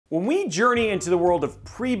When we journey into the world of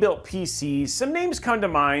pre-built PCs, some names come to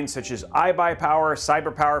mind such as iBuyPower,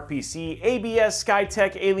 CyberPower PC, ABS,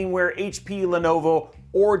 Skytech, Alienware, HP, Lenovo,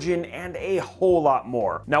 Origin, and a whole lot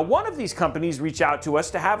more. Now, one of these companies reached out to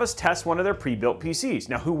us to have us test one of their pre-built PCs.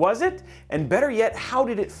 Now, who was it? And better yet, how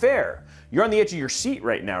did it fare? You're on the edge of your seat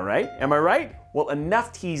right now, right? Am I right? Well,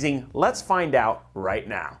 enough teasing. Let's find out right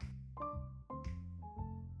now.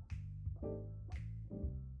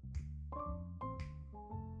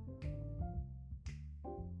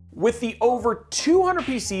 With the over 200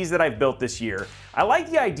 PCs that I've built this year, I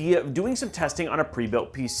like the idea of doing some testing on a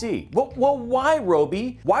pre-built PC. Well, why,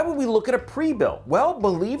 Robey? Why would we look at a pre-built? Well,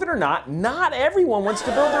 believe it or not, not everyone wants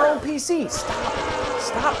to build their own PC.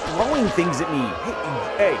 Stop throwing things at me.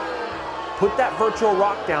 Hey, put that virtual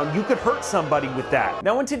rock down. You could hurt somebody with that.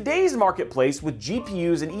 Now, in today's marketplace, with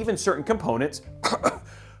GPUs and even certain components,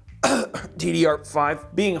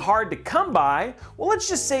 DDR5 being hard to come by, well, let's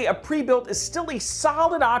just say a pre-built is still a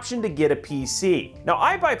solid option to get a PC. Now,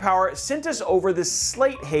 iBuyPower sent us over this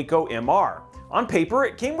Slate Hako MR. On paper,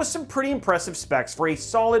 it came with some pretty impressive specs for a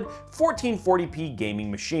solid 1440p gaming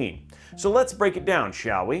machine. So let's break it down,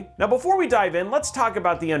 shall we? Now, before we dive in, let's talk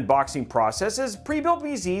about the unboxing process, as pre-built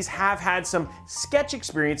PCs have had some sketch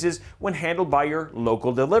experiences when handled by your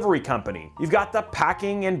local delivery company. You've got the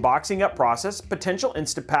packing and boxing up process, potential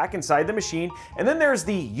Instapack inside the machine, and then there's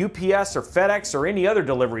the UPS or FedEx or any other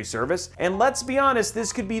delivery service. And let's be honest,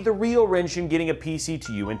 this could be the real wrench in getting a PC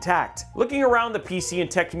to you intact. Looking around the PC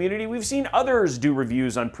and tech community, we've seen others do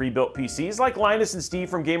reviews on pre-built PCs like Linus and Steve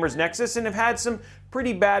from Gamers Nexus, and have had some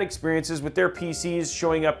pretty bad experiences with their PCs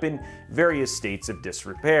showing up in various states of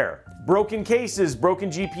disrepair. Broken cases, broken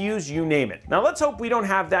GPUs, you name it. Now let's hope we don't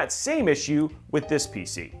have that same issue with this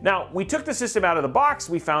PC. Now, we took the system out of the box,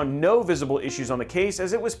 we found no visible issues on the case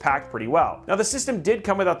as it was packed pretty well. Now the system did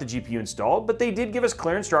come without the GPU installed, but they did give us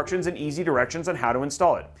clear instructions and easy directions on how to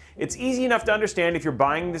install it. It's easy enough to understand if you're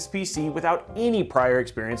buying this PC without any prior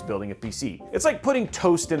experience building a PC. It's like putting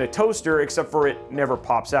toast in a toaster, except for it never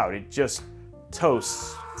pops out. It just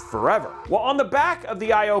toasts forever. Well, on the back of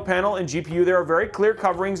the I/O panel and GPU, there are very clear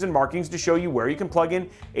coverings and markings to show you where you can plug in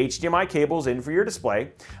HDMI cables in for your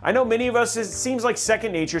display. I know many of us, it seems like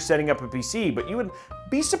second nature setting up a PC, but you would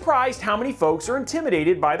be surprised how many folks are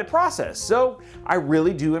intimidated by the process, so I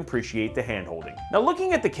really do appreciate the hand-holding. Now,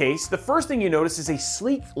 looking at the case, the first thing you notice is a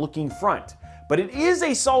sleek looking front. But it is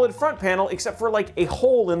a solid front panel except for like a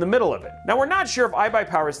hole in the middle of it. Now, we're not sure if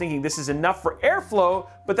iBuyPower is thinking this is enough for airflow,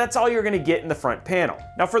 but that's all you're gonna get in the front panel.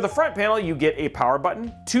 Now, for the front panel, you get a power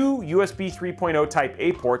button, 2 USB 3.0 Type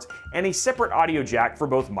A ports, and a separate audio jack for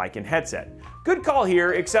both mic and headset. Good call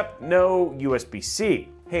here, except no USB-C.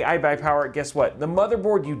 Hey, iBuyPower, guess what? The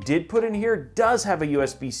motherboard you did put in here does have a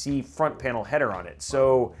USB-C front panel header on it,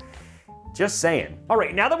 so just saying. All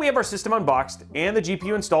right, now that we have our system unboxed and the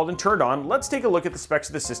GPU installed and turned on, let's take a look at the specs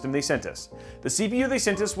of the system they sent us. The CPU they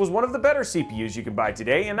sent us was one of the better CPUs you can buy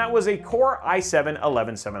today, and that was a Core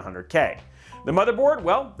i7-11700K. The motherboard,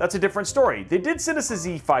 well, that's a different story. They did send us a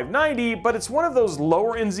Z590, but it's one of those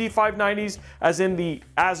lower-end Z590s, as in the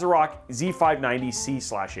ASRock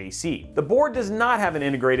Z590C/AC. The board does not have an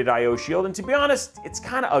integrated I/O shield, and to be honest, it's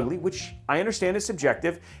kind of ugly, which I understand is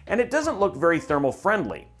subjective, and it doesn't look very thermal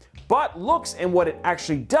friendly. But looks and what it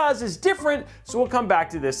actually does is different, so we'll come back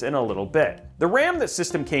to this in a little bit. The RAM that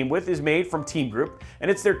system came with is made from Team Group, and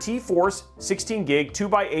it's their T-Force 16 gig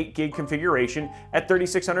 2x8 gig configuration at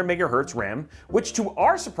 3600 MHz RAM, which to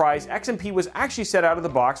our surprise, XMP was actually set out of the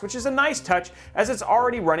box, which is a nice touch as it's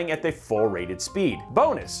already running at the full rated speed.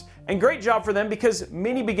 Bonus. And great job for them, because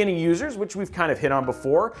many beginning users, which we've kind of hit on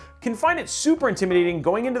before, can find it super intimidating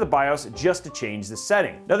going into the BIOS just to change the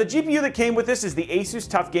setting. Now, the GPU that came with this is the Asus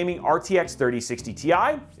TUF Gaming RTX 3060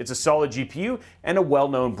 Ti. It's a solid GPU and a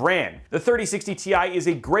well-known brand. The 3060 Ti is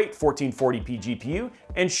a great 1440p GPU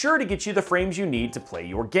and sure to get you the frames you need to play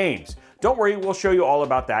your games. Don't worry, we'll show you all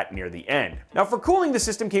about that near the end. Now, for cooling, the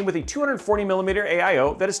system came with a 240mm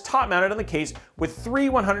AIO that is top mounted on the case with 3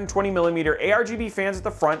 120mm ARGB fans at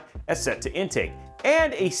the front as set to intake,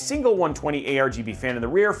 and a single 120 ARGB fan in the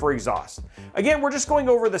rear for exhaust. Again, we're just going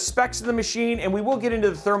over the specs of the machine, and we will get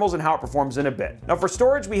into the thermals and how it performs in a bit. Now, for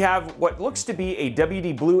storage, we have what looks to be a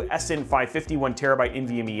WD Blue SN550 1TB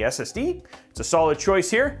NVMe SSD. It's a solid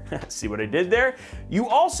choice here. See what I did there? You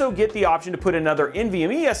also get the option to put another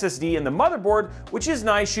NVMe SSD in the motherboard, which is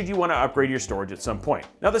nice should you want to upgrade your storage at some point.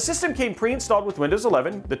 Now, the system came pre-installed with Windows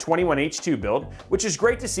 11, the 21H2 build, which is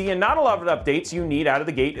great to see, and not a lot of updates you need out of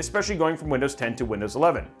the gate, especially going from Windows 10 to Windows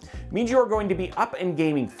 11. It means you are going to be up and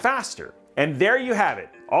gaming faster. And there you have it,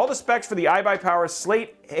 all the specs for the iBuyPower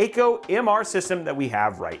Slate Hako MR system that we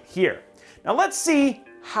have right here. Now let's see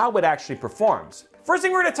how it actually performs. First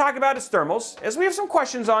thing we're going to talk about is thermals, as we have some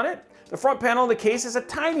questions on it. The front panel of the case has a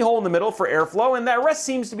tiny hole in the middle for airflow, and that rest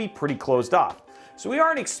seems to be pretty closed off. So we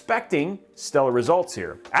aren't expecting stellar results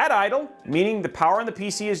here. At idle, meaning the power on the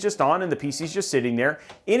PC is just on and the PC is just sitting there,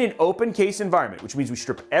 in an open case environment, which means we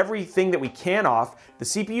strip everything that we can off, the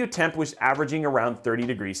CPU temp was averaging around 30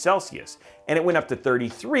 degrees Celsius. And it went up to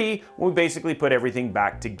 33 when we basically put everything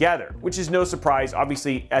back together, which is no surprise,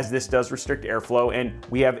 obviously, as this does restrict airflow and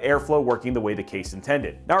we have airflow working the way the case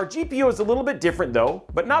intended. Now our GPU is a little bit different though,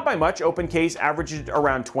 but not by much. Open case averaged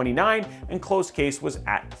around 29 and closed case was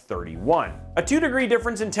at 31. A 2-degree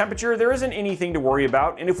difference in temperature, there isn't anything to worry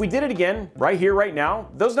about. And if we did it again, right here, right now,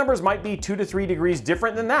 those numbers might be 2 to 3 degrees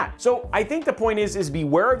different than that. So I think the point is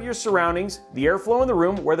beware of your surroundings, the airflow in the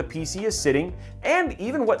room where the PC is sitting, and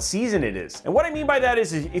even what season it is. And what I mean by that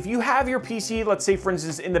is if you have your PC, let's say for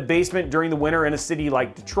instance, in the basement during the winter in a city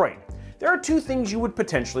like Detroit, there are 2 things you would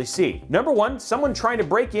potentially see. Number 1, someone trying to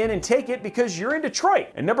break in and take it because you're in Detroit.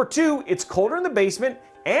 And number 2, it's colder in the basement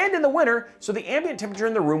and in the winter, so the ambient temperature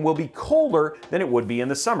in the room will be colder than it would be in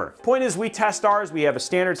the summer. Point is, we test ours, we have a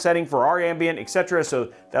standard setting for our ambient, etc.,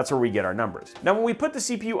 so that's where we get our numbers. Now, when we put the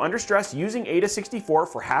CPU under stress using AIDA64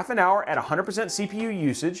 for half an hour at 100% CPU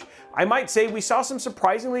usage, I might say we saw some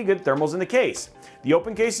surprisingly good thermals in the case. The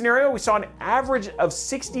open case scenario, we saw an average of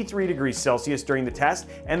 63 degrees Celsius during the test,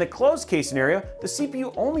 and the closed case scenario, the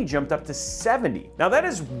CPU only jumped up to 70. Now that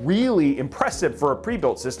is really impressive for a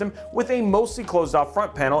pre-built system with a mostly closed off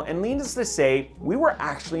front panel, and needless to say, we were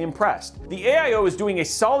actually impressed. The AIO is doing a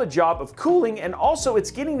solid job of cooling, and also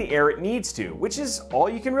it's getting the air it needs to, which is all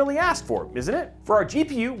you can really ask for, isn't it? For our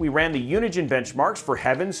GPU, we ran the Unigen benchmarks for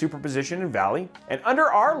Heaven, Superposition, and Valley, and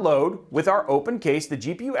under our load, with our open case, the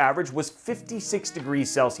GPU average was 56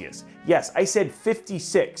 degrees Celsius. Yes, I said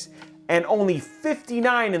 56. And only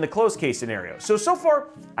 59 in the closed case scenario. So far,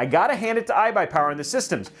 I gotta hand it to iBuyPower in the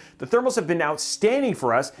systems. The thermals have been outstanding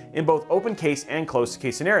for us in both open case and closed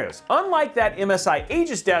case scenarios. Unlike that MSI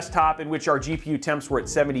Aegis desktop in which our GPU temps were at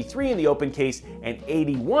 73 in the open case and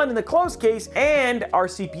 81 in the closed case, and our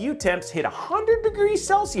CPU temps hit 100 degrees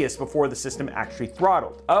Celsius before the system actually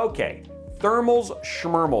throttled. Okay, thermals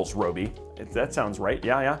schmermals, Robey. That sounds right,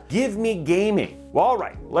 yeah. Give me gaming. Well, all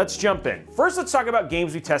right, let's jump in. First, let's talk about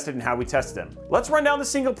games we tested and how we tested them. Let's run down the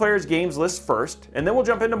single player's games list first, and then we'll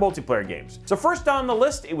jump into multiplayer games. So first on the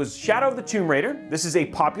list, it was Shadow of the Tomb Raider. This is a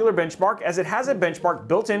popular benchmark as it has a benchmark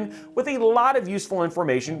built in with a lot of useful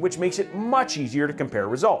information, which makes it much easier to compare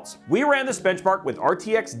results. We ran this benchmark with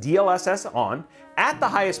RTX DLSS on at the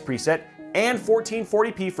highest preset and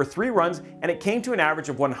 1440p for 3 runs, and it came to an average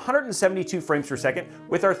of 172 frames per second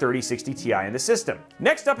with our 3060 Ti in the system.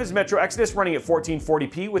 Next up is Metro Exodus running at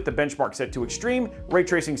 1440p with the benchmark set to extreme, ray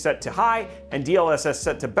tracing set to high, and DLSS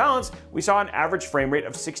set to balance. We saw an average frame rate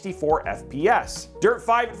of 64 FPS. Dirt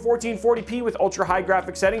 5 at 1440p with ultra high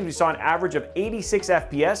graphic settings, we saw an average of 86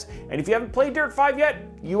 FPS, and if you haven't played Dirt 5 yet,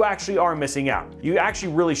 you actually are missing out. You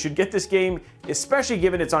actually really should get this game, especially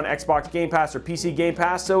given it's on Xbox Game Pass or PC Game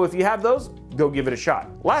Pass, so if you have those, go give it a shot.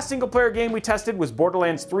 Last single player game we tested was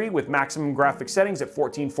Borderlands 3 with maximum graphic settings at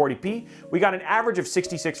 1440p. We got an average of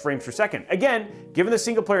 66 frames per second. Again, given the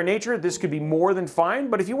single player nature, this could be more than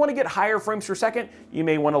fine, but if you want to get higher frames per second, you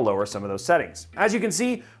may want to lower some of those settings. As you can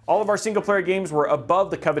see, all of our single player games were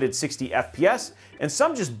above the coveted 60 FPS, and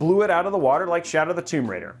some just blew it out of the water like Shadow of the Tomb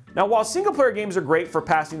Raider. Now, while single player games are great for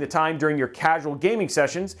passing the time during your casual gaming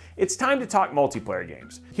sessions, it's time to talk multiplayer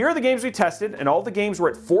games. Here are the games we tested, and all the games were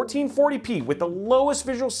at 1440p with the lowest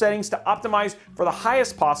visual settings to optimize for the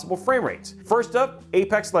highest possible frame rates. First up,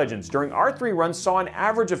 Apex Legends during our 3 runs saw an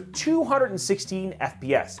average of 216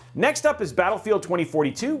 FPS. Next up is Battlefield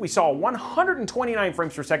 2042. We saw 129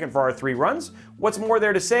 frames per second for our 3 runs. What's more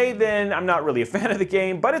there to say than I'm not really a fan of the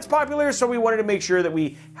game, but it's popular, so we wanted to make sure that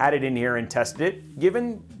we had it in here and tested it,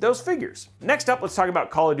 given those figures. Next up, let's talk about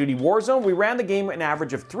Call of Duty Warzone. We ran the game an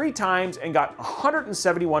average of 3 times and got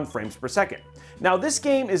 171 frames per second. Now, this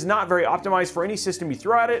game is not very optimized for any system you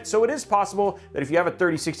throw at it, so it is possible that if you have a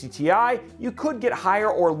 3060 Ti, you could get higher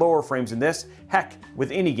or lower frames in this. Heck, with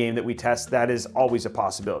any game that we test, that is always a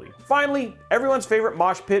possibility. Finally, everyone's favorite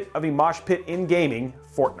mosh pit of a mosh pit in gaming,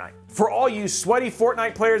 Fortnite. For all you sweaty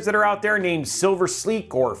Fortnite players that are out there named Silver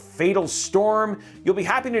Sleek or Fatal Storm, you'll be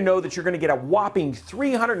happy to know that you're going to get a whopping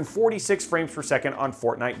 346 frames per second on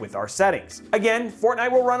Fortnite with our settings. Again,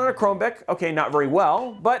 Fortnite will run on a Chromebook. Okay, not very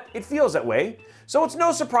well, but it feels that way. So it's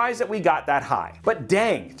no surprise that we got that high. But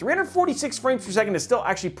dang, 346 frames per second is still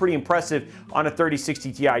actually pretty impressive on a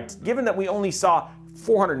 3060 Ti, given that we only saw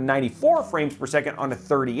 494 frames per second on a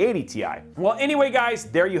 3080 Ti. Well, anyway guys,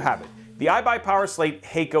 there you have it. the iBuyPower Slate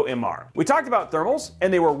Hako MR. We talked about thermals,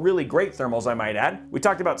 and they were really great thermals, I might add. We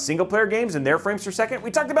talked about single player games and their frames per second.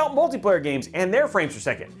 We talked about multiplayer games and their frames per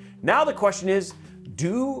second. Now the question is,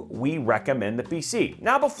 do we recommend the PC?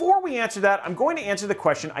 Now, before we answer that, I'm going to answer the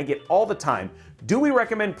question I get all the time. Do we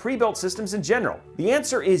recommend pre-built systems in general? The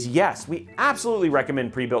answer is yes. We absolutely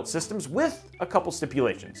recommend pre-built systems with a couple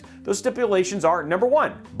stipulations. Those stipulations are, number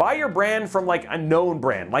one, buy your brand from like a known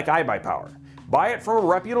brand like iBuyPower. Buy it from a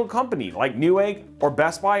reputable company like Newegg or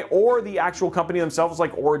Best Buy or the actual company themselves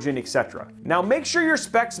like Origin, etc. Now make sure your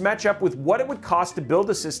specs match up with what it would cost to build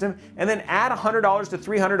the system and then add $100 to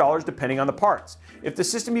 $300 depending on the parts. If the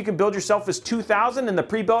system you can build yourself is $2,000 and the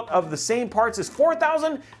pre-built of the same parts is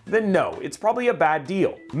 $4,000, then no, it's probably a bad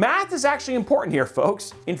deal. Math is actually important here,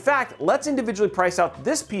 folks. In fact, let's individually price out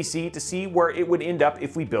this PC to see where it would end up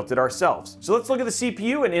if we built it ourselves. So let's look at the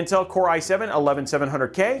CPU, an Intel Core i7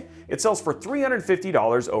 11700K. It sells for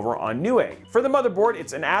 $350 over on Newegg. For the motherboard,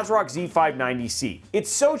 it's an ASRock Z590C. It's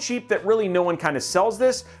so cheap that really no one kind of sells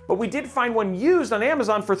this, but we did find one used on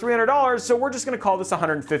Amazon for $300, so we're just gonna call this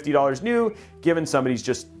 $150 new, given somebody's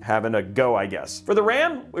just having a go, I guess. For the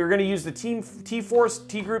RAM, we're gonna use the T-Force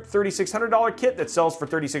T-Group $3600 kit that sells for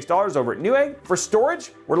 $36 over at Newegg. For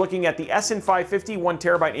storage, we're looking at the SN550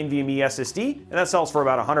 1TB NVMe SSD, and that sells for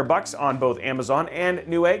about $100 on both Amazon and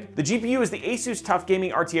Newegg. The GPU is the Asus TUF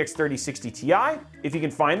Gaming RTX 3060 Ti. If you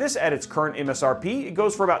can find this at its current MSRP, it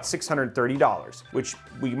goes for about $630, which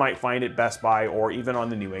we might find at Best Buy or even on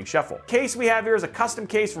the Newegg Shuffle. Case we have here is a custom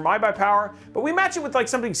case from iBuyPower, but we match it with like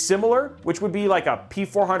something similar, which would be like a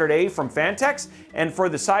P400A from Fantex, and for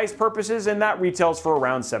the size purposes, and that retails for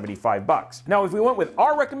around $75. Now, if we went with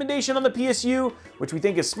our recommendation on the PSU, which we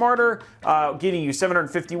think is smarter, getting you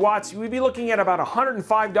 750 watts, we'd be looking at about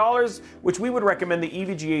 $105, which we would recommend the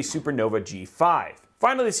EVGA Supernova G5.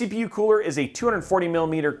 Finally, the CPU cooler is a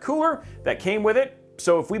 240mm cooler that came with it.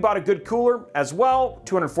 So if we bought a good cooler as well,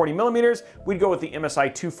 240mm, we'd go with the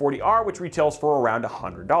MSI 240R, which retails for around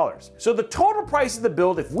 $100. So the total price of the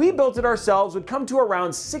build, if we built it ourselves, would come to around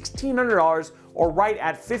 $1,600 or right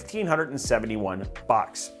at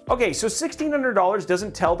 $1,571. Okay, so $1,600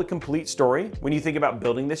 doesn't tell the complete story. When you think about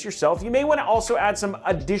building this yourself, you may want to also add some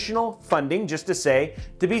additional funding, just to say,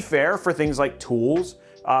 to be fair, for things like tools,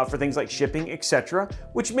 for things like shipping, etc.,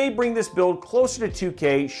 which may bring this build closer to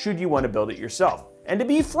 $2K should you want to build it yourself. And to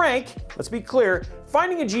be frank, let's be clear,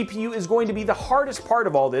 finding a GPU is going to be the hardest part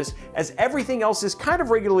of all this, as everything else is kind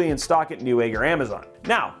of regularly in stock at Newegg or Amazon.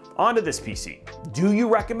 Now, onto this PC. Do you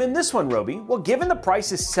recommend this one, Robey? Well, given the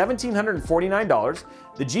price is $1,749,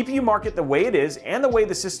 the GPU market the way it is, and the way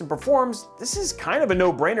the system performs, this is kind of a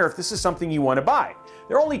no-brainer if this is something you want to buy.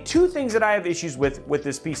 There are only two things that I have issues with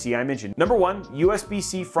this PC I mentioned. Number one,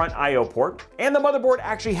 USB-C front I/O port, and the motherboard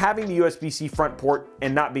actually having the USB-C front port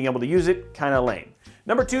and not being able to use it, kind of lame.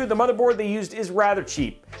 Number two, the motherboard they used is rather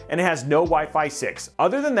cheap, and it has no Wi-Fi 6.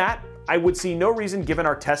 Other than that, I would see no reason, given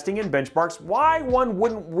our testing and benchmarks, why one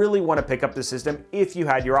wouldn't really want to pick up the system if you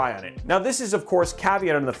had your eye on it. Now, this is of course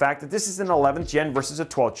caveated on the fact that this is an 11th gen versus a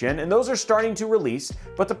 12th gen, and those are starting to release,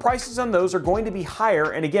 but the prices on those are going to be higher,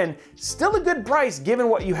 and again, still a good price given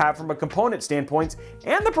what you have from a component standpoint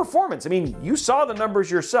and the performance. I mean, you saw the numbers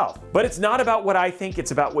yourself. But it's not about what I think,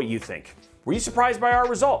 it's about what you think. Were you surprised by our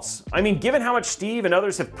results? I mean, given how much Steve and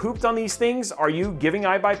others have pooped on these things, are you giving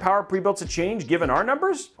iBuyPower pre-builts a change given our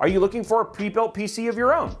numbers? Are you looking for a pre-built PC of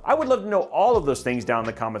your own? I would love to know all of those things down in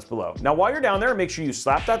the comments below. Now, while you're down there, make sure you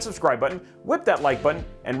slap that subscribe button, whip that like button,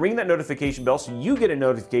 and ring that notification bell so you get a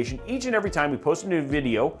notification each and every time we post a new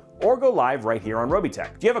video or go live right here on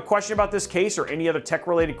Robeytech. Do you have a question about this case or any other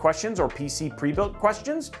tech-related questions or PC pre-built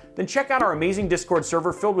questions? Then check out our amazing Discord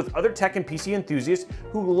server filled with other tech and PC enthusiasts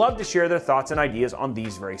who love to share their thoughts and ideas on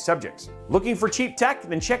these very subjects. Looking for cheap tech?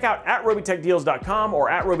 Then check out @RobeytechDeals.com or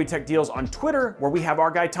 @RobeytechDeals on Twitter, where we have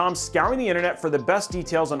our guy Tom scouring the internet for the best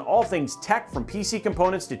details on all things tech, from PC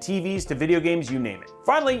components to TVs to video games, you name it.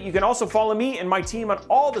 Finally, you can also follow me and my team on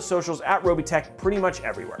all the socials at Robeytech, pretty much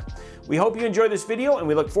everywhere. We hope you enjoyed this video, and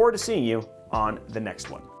we look forward to seeing you on the next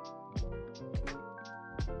one.